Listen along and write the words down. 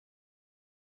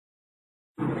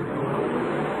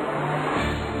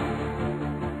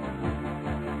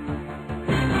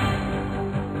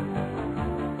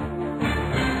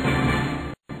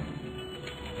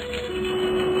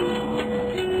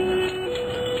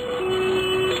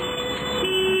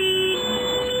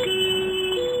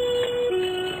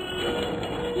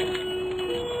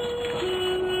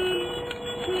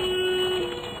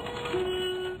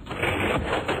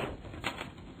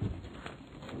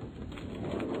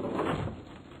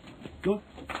Go.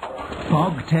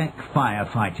 Fogtec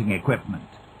firefighting equipment.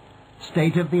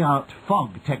 State-of-the-art fog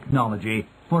technology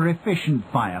for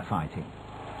efficient firefighting.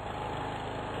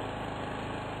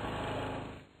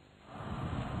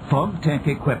 Fogtec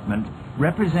equipment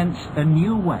represents a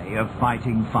new way of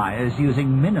fighting fires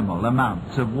using minimal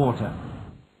amounts of water.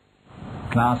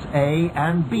 Class A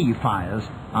and B fires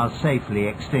are safely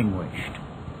extinguished.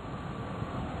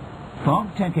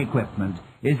 Fogtec equipment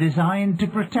is designed to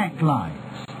protect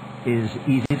lives, is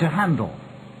easy to handle,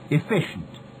 efficient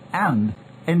and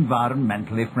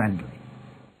environmentally friendly.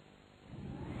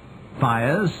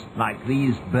 Fires, like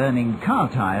these burning car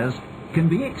tires, can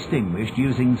be extinguished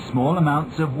using small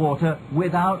amounts of water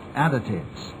without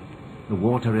additives. The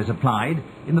water is applied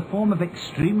in the form of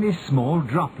extremely small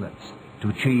droplets to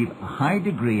achieve a high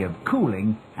degree of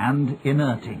cooling and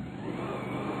inerting.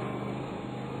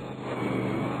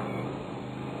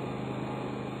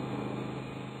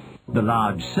 The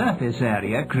large surface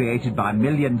area created by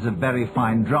millions of very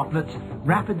fine droplets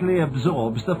rapidly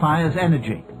absorbs the fire's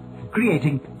energy,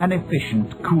 creating an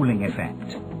efficient cooling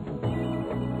effect.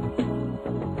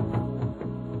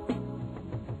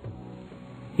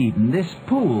 Even this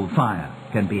pool fire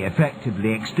can be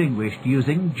effectively extinguished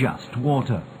using just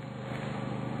water.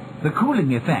 The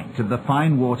cooling effect of the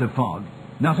fine water fog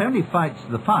not only fights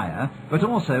the fire, but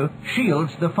also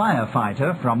shields the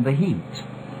firefighter from the heat.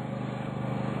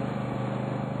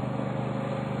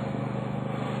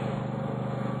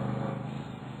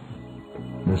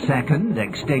 The second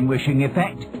extinguishing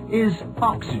effect is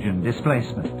oxygen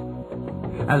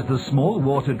displacement. As the small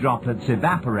water droplets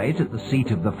evaporate at the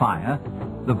seat of the fire,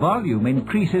 the volume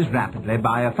increases rapidly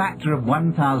by a factor of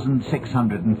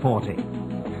 1,640.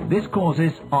 This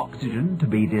causes oxygen to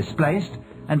be displaced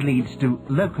and leads to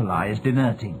localized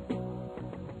inerting.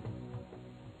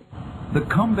 The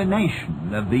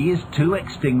combination of these two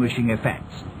extinguishing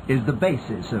effects is the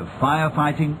basis of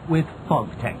firefighting with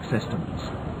Fogtec systems.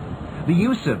 The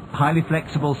use of highly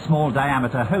flexible small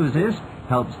diameter hoses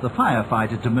helps the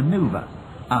firefighter to maneuver.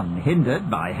 Unhindered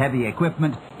by heavy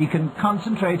equipment, he can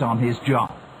concentrate on his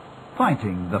job,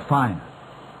 fighting the fire.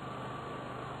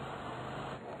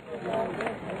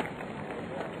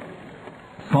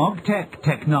 Fogtec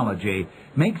technology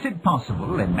makes it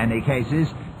possible, in many cases,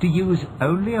 to use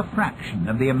only a fraction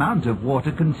of the amount of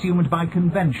water consumed by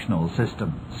conventional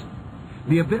systems.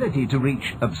 The ability to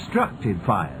reach obstructed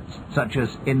fires, such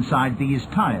as inside these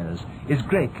tires, is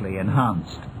greatly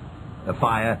enhanced. The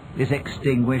fire is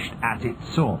extinguished at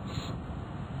its source.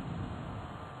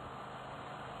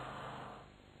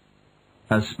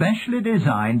 A specially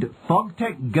designed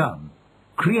Fogtec gun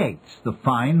creates the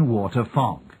fine water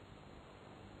fog.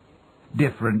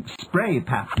 Different spray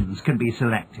patterns can be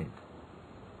selected.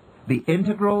 The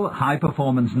integral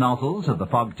high-performance nozzles of the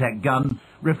Fogtec gun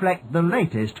reflect the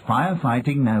latest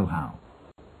firefighting know-how.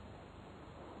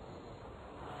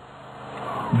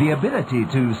 The ability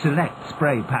to select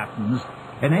spray patterns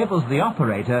enables the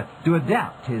operator to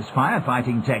adapt his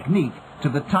firefighting technique to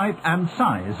the type and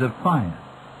size of fire.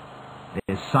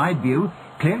 This side view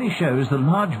clearly shows the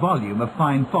large volume of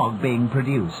fine fog being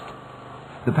produced.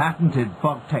 The patented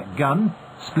Fogtec gun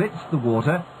splits the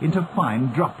water into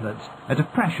fine droplets at a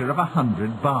pressure of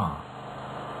 100 bar.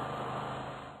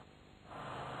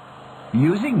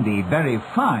 Using the very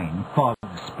fine fog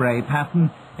spray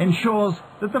pattern ensures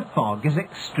that the fog is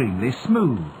extremely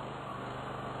smooth,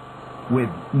 with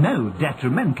no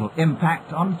detrimental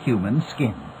impact on human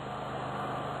skin.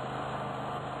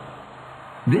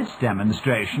 This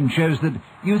demonstration shows that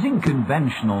using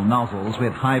conventional nozzles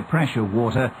with high-pressure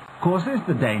water causes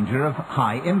the danger of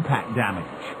high-impact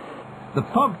damage. The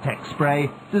Fogtec spray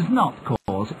does not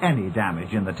cause any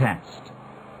damage in the test.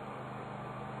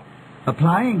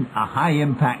 Applying a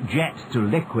high-impact jet to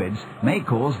liquids may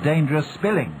cause dangerous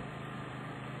spilling.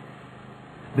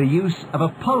 The use of a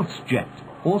pulse jet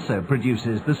also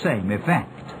produces the same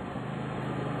effect.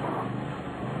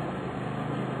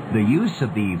 The use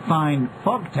of the fine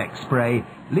Fogtec spray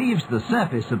leaves the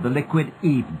surface of the liquid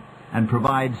even and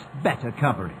provides better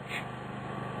coverage.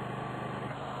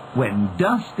 When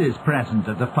dust is present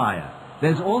at a fire,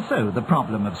 there's also the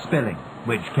problem of spilling,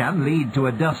 which can lead to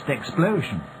a dust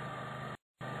explosion.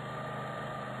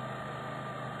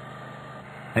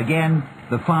 Again,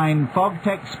 the fine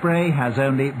Fogtec spray has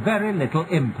only very little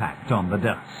impact on the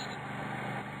dust.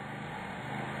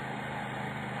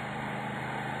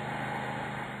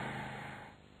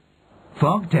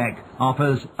 Fogtec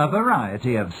offers a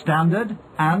variety of standard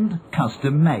and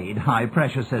custom-made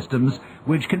high-pressure systems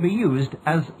which can be used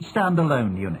as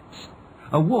standalone units.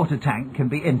 A water tank can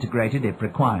be integrated if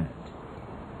required.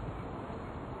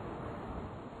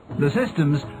 The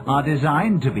systems are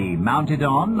designed to be mounted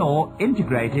on or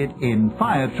integrated in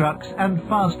fire trucks and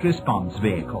fast response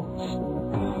vehicles.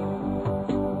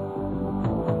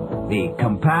 The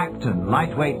compact and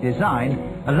lightweight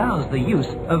design allows the use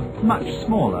of much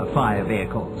smaller fire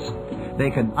vehicles. They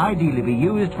can ideally be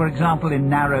used, for example, in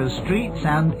narrow streets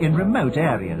and in remote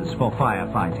areas for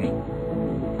firefighting.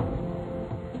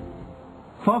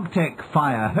 Fogtec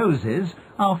fire hoses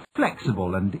are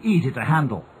flexible and easy to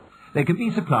handle. They can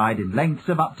be supplied in lengths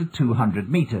of up to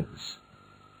 200 meters.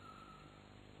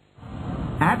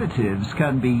 Additives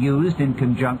can be used in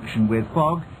conjunction with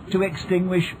fog to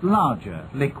extinguish larger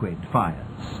liquid fires.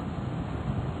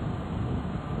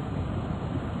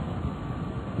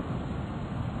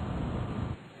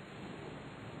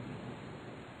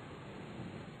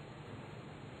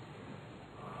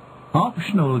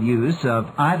 Optional use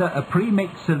of either a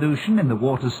pre-mixed solution in the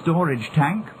water storage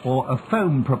tank or a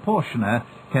foam proportioner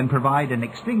can provide an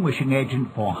extinguishing agent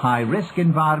for high-risk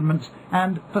environments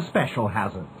and for special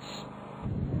hazards.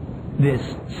 This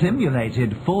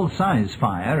simulated full-size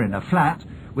fire in a flat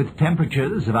with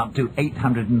temperatures of up to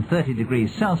 830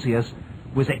 degrees Celsius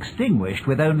was extinguished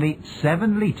with only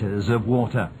 7 litres of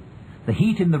water. The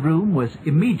heat in the room was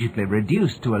immediately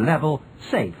reduced to a level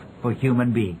safe for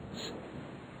human beings.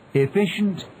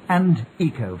 Efficient and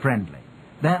eco-friendly.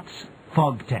 That's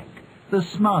Fogtec, the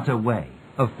smarter way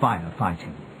of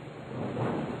firefighting.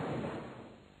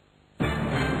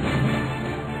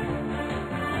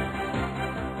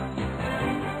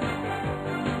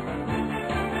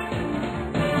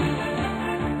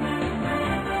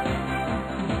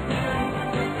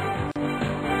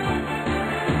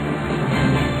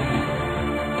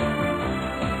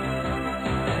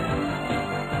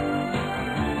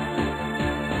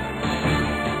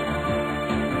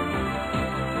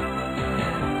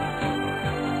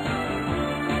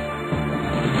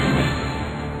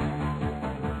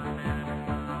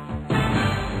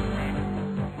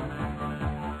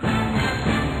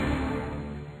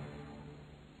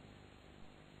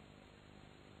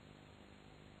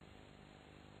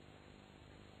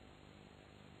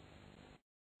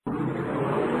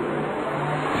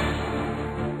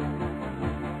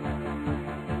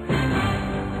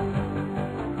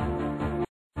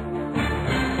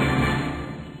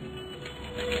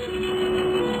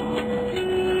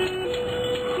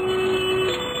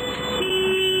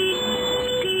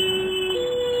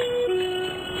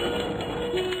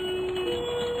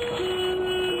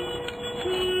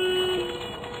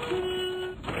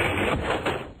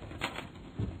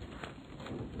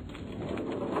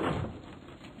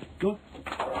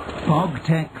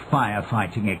 Fogtec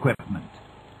firefighting equipment.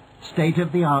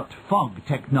 State-of-the-art fog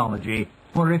technology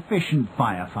for efficient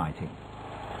firefighting.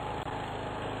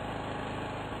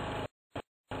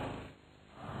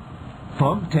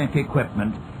 Fogtec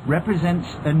equipment represents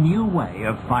a new way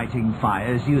of fighting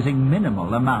fires using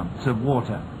minimal amounts of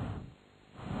water.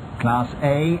 Class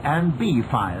A and B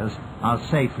fires are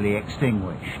safely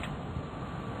extinguished.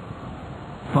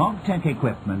 Fogtec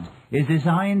equipment is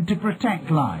designed to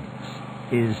protect lives,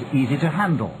 is easy to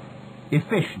handle,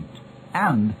 efficient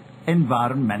and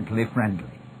environmentally friendly.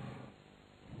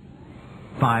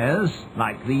 Fires,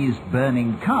 like these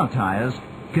burning car tires,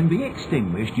 can be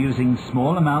extinguished using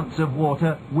small amounts of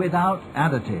water without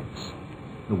additives.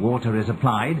 The water is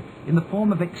applied in the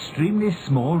form of extremely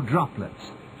small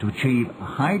droplets to achieve a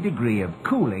high degree of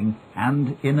cooling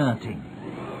and inerting.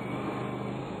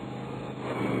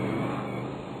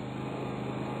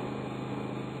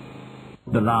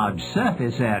 The large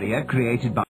surface area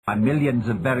created by millions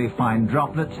of very fine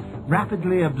droplets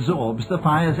rapidly absorbs the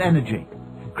fire's energy,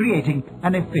 creating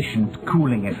an efficient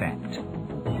cooling effect.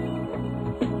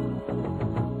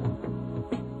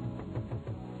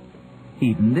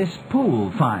 Even this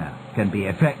pool fire can be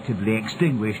effectively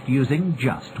extinguished using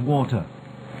just water.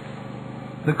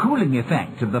 The cooling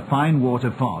effect of the fine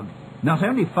water fog not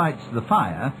only fights the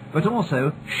fire, but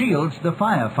also shields the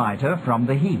firefighter from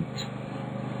the heat.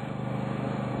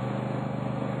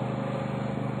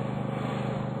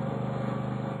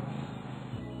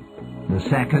 The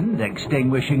second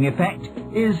extinguishing effect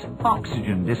is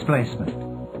oxygen displacement.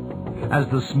 As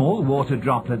the small water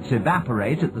droplets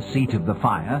evaporate at the seat of the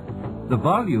fire, the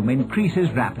volume increases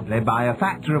rapidly by a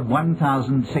factor of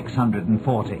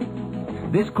 1,640.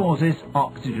 This causes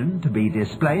oxygen to be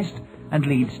displaced and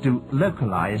leads to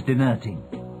localized inerting.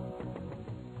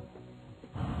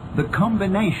 The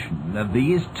combination of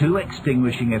these two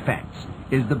extinguishing effects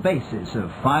is the basis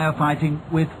of firefighting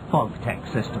with Fogtec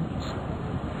systems.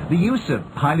 The use of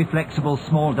highly flexible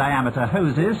small diameter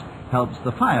hoses helps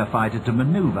the firefighter to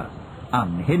maneuver.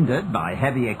 Unhindered by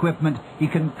heavy equipment, he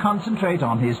can concentrate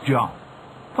on his job.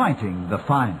 fighting the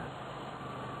fire.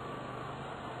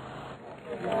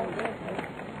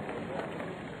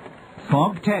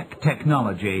 Fogtec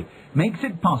technology makes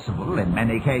it possible, in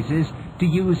many cases, to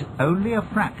use only a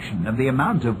fraction of the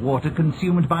amount of water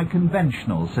consumed by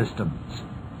conventional systems.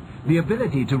 The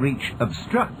ability to reach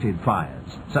obstructed fires,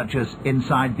 such as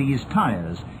inside these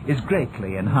tyres, is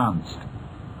greatly enhanced.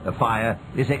 The fire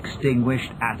is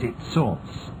extinguished at its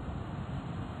source.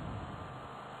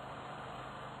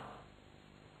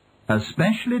 A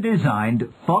specially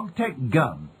designed Fogtec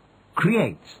gun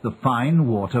creates the fine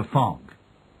water fog.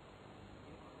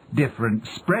 Different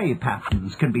spray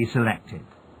patterns can be selected.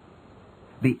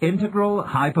 The integral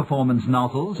high-performance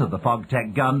nozzles of the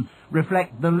Fogtec gun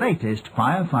reflect the latest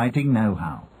firefighting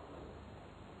know-how.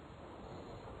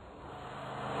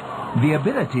 The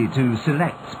ability to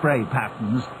select spray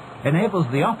patterns enables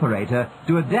the operator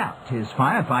to adapt his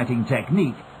firefighting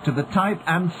technique to the type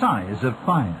and size of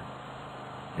fire.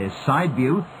 This side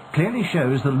view clearly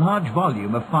shows the large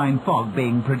volume of fine fog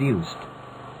being produced.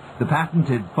 The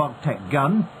patented Fogtec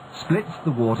gun splits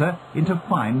the water into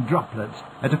fine droplets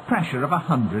at a pressure of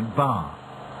 100 bar.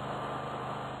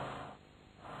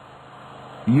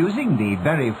 Using the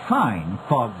very fine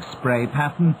fog spray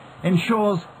pattern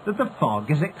ensures that the fog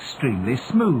is extremely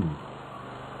smooth,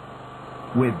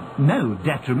 with no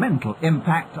detrimental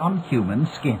impact on human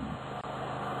skin.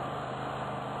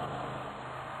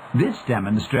 This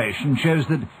demonstration shows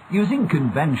that using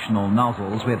conventional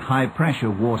nozzles with high-pressure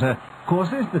water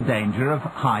causes the danger of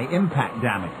high-impact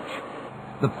damage.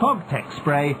 The Fogtec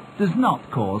spray does not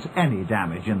cause any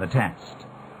damage in the test.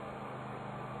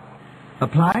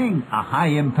 Applying a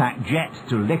high-impact jet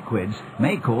to liquids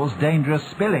may cause dangerous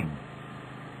spilling.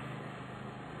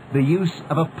 The use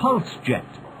of a pulse jet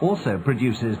also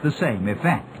produces the same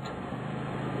effect.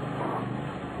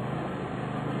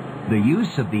 The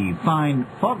use of the fine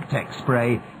Fogtec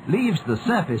spray leaves the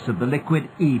surface of the liquid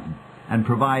even and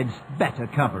provides better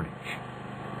coverage.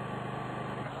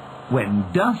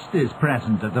 When dust is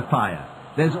present at the fire,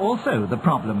 there's also the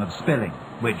problem of spilling,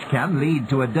 which can lead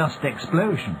to a dust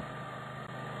explosion.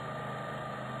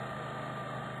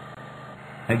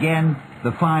 Again,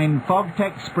 the fine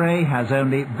Fogtec spray has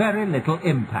only very little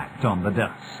impact on the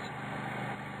dust.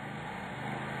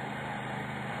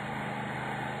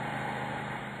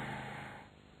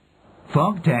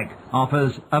 Fogtec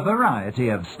offers a variety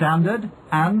of standard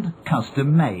and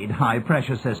custom-made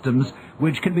high-pressure systems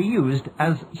which can be used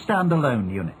as standalone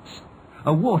units.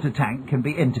 A water tank can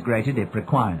be integrated if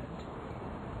required.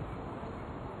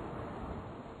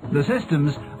 The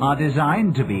systems are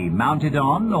designed to be mounted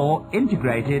on or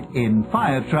integrated in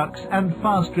fire trucks and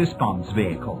fast response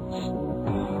vehicles.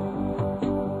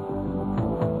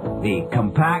 The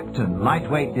compact and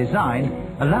lightweight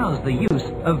design allows the use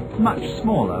of much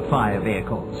smaller fire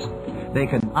vehicles. They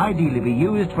can ideally be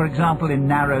used, for example, in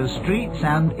narrow streets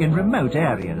and in remote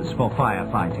areas for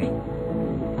firefighting.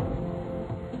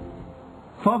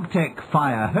 Fogtec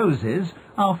fire hoses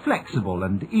are flexible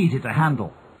and easy to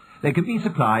handle. They can be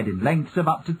supplied in lengths of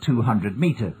up to 200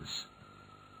 meters.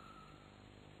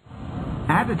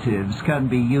 Additives can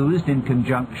be used in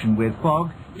conjunction with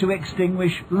fog to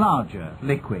extinguish larger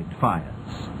liquid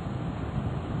fires.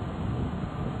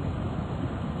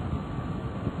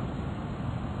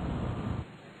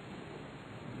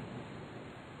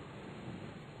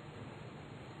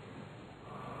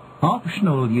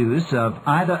 Optional use of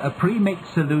either a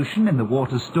pre-mixed solution in the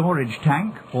water storage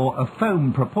tank or a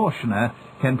foam proportioner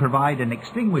can provide an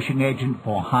extinguishing agent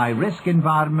for high-risk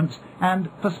environments and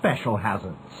for special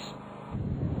hazards.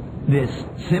 This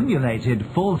simulated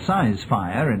full-size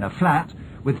fire in a flat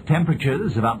with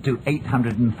temperatures of up to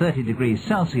 830 degrees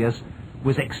Celsius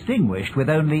was extinguished with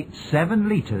only 7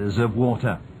 litres of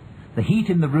water. The heat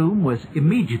in the room was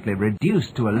immediately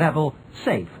reduced to a level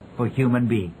safe for human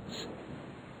beings.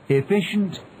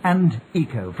 Efficient and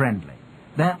eco-friendly.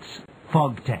 That's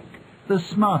Fogtec, the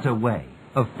smarter way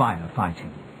of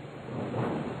firefighting.